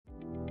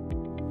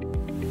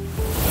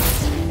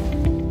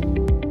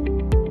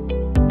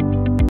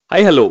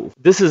Hi, hello.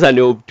 This is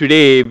Anup.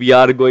 Today we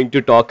are going to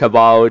talk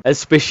about a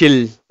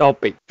special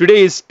topic.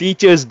 Today is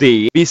Teachers'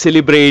 Day. We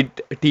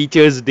celebrate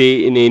Teachers'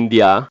 Day in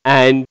India,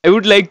 and I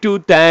would like to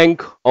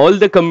thank all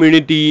the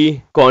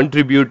community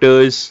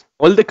contributors,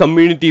 all the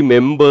community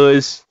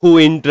members who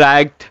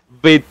interact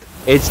with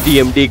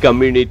HTMD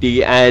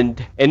community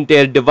and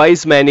entire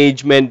device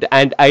management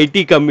and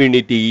IT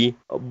community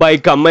by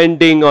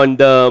commenting on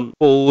the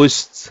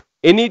posts.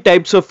 Any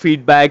types of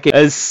feedback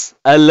is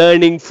a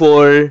learning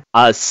for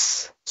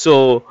us.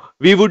 So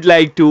we would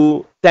like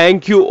to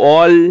thank you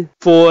all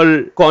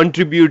for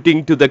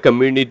contributing to the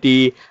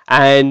community,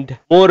 and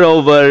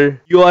moreover,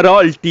 you are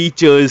all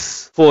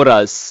teachers for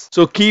us.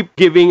 So keep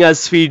giving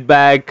us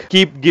feedback,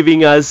 keep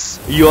giving us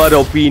your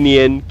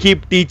opinion,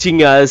 keep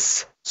teaching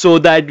us so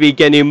that we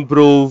can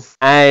improve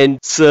and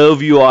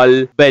serve you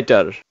all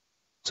better.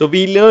 So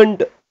we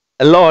learned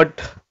a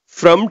lot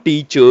from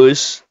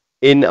teachers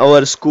in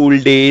our school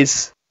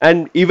days,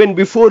 and even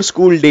before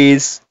school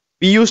days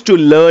we used to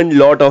learn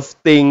lot of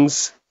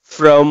things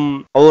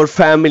from our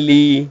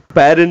family.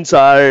 Parents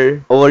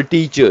are our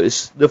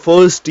teachers, the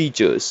first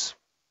teachers.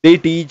 They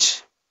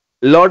teach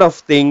a lot of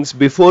things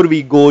before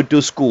we go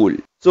to school.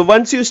 So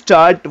once you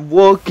start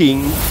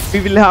working, we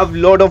will have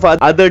lot of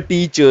other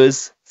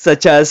teachers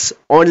such as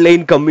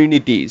online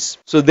communities.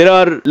 So there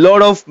are a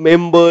lot of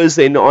members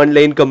in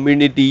online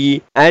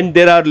community, and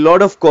there are a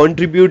lot of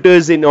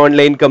contributors in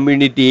online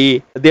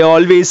community. They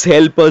always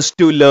help us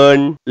to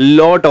learn a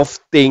lot of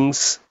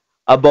things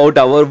about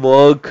our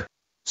work.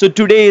 So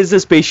today is a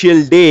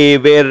special day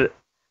where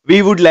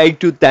we would like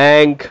to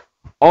thank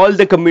all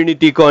the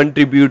community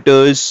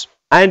contributors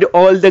and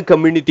all the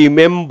community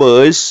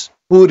members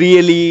who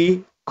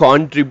really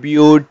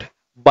contribute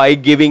by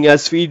giving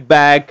us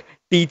feedback,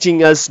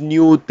 teaching us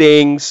new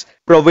things,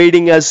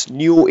 providing us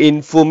new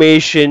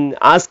information,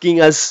 asking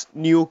us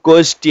new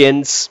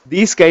questions.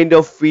 These kind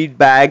of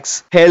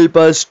feedbacks help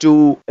us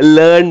to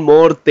learn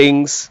more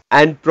things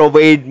and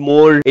provide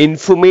more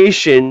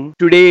information.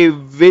 Today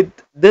with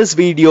this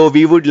video,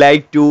 we would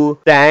like to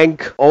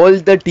thank all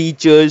the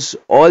teachers,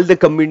 all the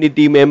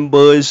community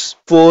members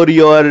for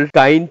your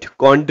kind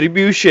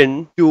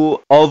contribution to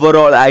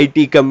overall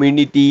IT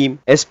community,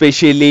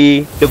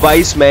 especially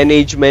device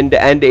management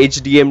and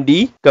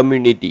HTMD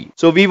community.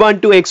 So we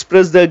want to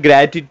express the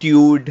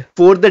gratitude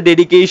for the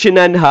dedication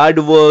and hard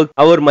work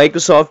our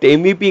Microsoft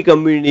MVP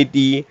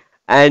community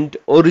and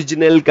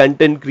original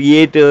content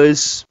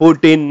creators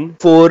put in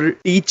for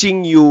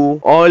teaching you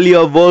all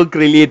your work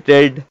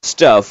related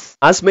stuff.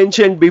 As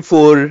mentioned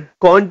before,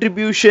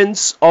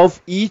 contributions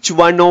of each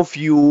one of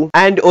you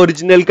and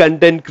original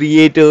content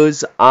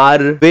creators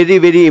are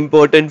very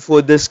important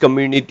for this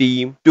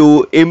community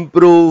to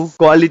improve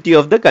quality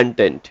of the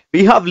content.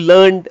 We have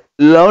learned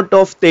lot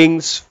of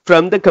things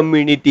from the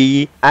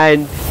community,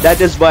 and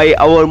that is why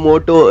our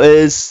motto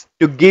is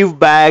to give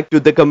back to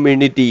the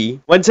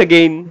community. Once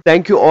again,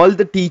 thank you all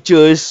the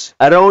teachers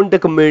around the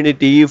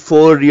community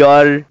for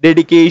your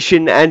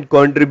dedication and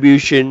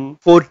contribution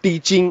for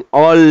teaching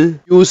all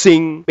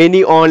using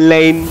many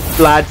online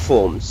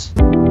platforms.